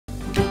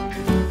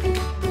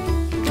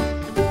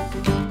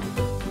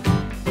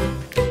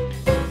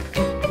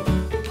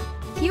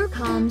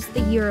becomes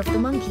the year of the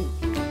monkey.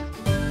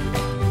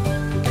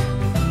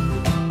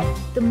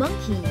 The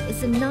monkey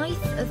is the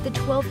ninth of the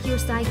 12-year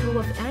cycle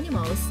of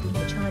animals in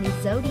the Chinese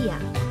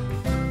zodiac.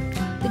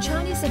 The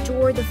Chinese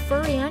adore the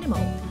furry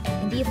animal,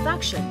 and the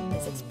affection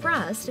is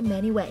expressed in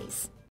many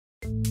ways.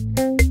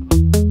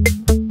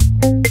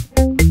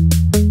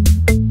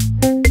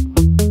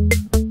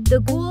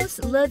 The ghouls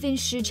live in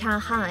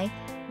Shichahai,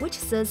 which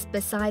sits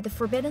beside the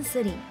Forbidden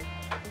City.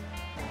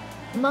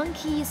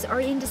 Monkeys are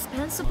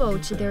indispensable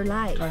to their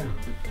life.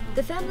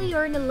 The family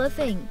earn a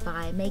living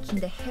by making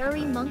the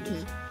hairy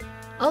monkey,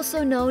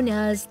 also known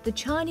as the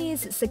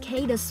Chinese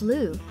cicada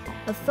slough,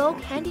 a folk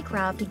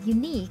handicraft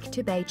unique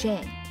to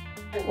Beijing.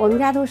 我们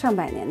家都上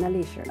百年的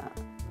历史了，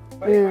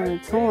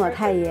从我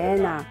太爷爷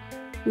那儿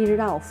一直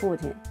到我父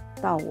亲，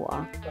到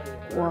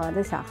我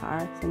的小孩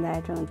儿现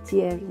在正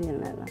接进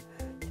来了，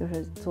就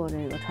是做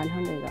这个传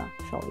承这个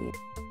手艺。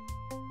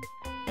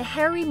A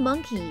hairy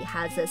monkey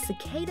has a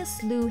cicada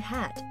slough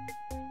head.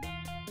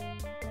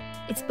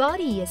 Its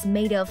body is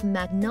made of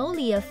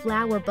magnolia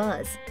flower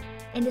buds,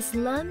 and its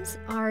limbs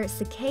are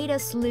cicada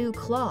slough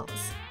claws.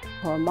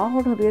 毛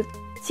猴特别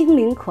精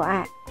灵可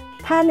爱，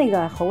它那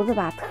个猴子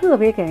吧，特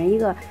别给人一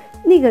个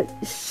那个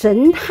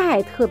神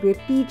态特别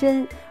逼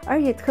真，而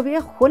且特别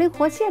活灵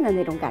活现的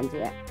那种感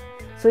觉。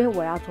所以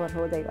我要做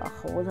出这个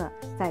猴子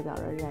代表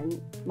着人，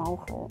毛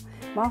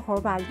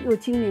猴吧又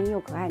精灵又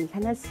可爱。你看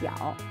它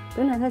小，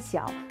甭管它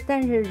小，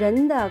但是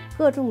人的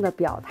各种的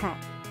表态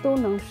都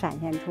能闪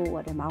现出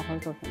我这毛猴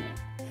作品里。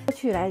过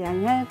去来讲，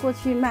你看过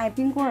去卖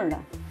冰棍的，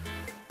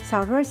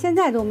小时候现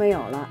在都没有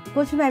了。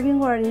过去卖冰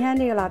棍，你看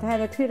这个老太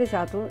太推着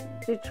小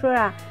这车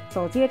啊，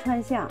走街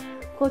串巷。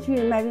过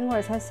去卖冰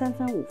棍才3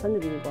分5分的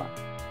冰棍。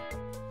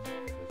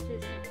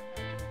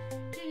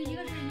这个一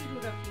个是预祝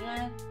着平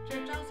安，这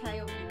是招财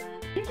又平安。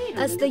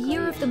As the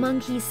year of the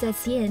monkey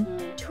sets in,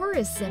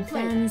 tourists and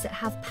fans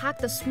have packed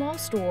the small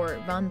store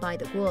run by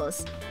the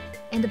ghouls,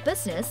 and the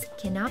business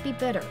cannot be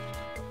better.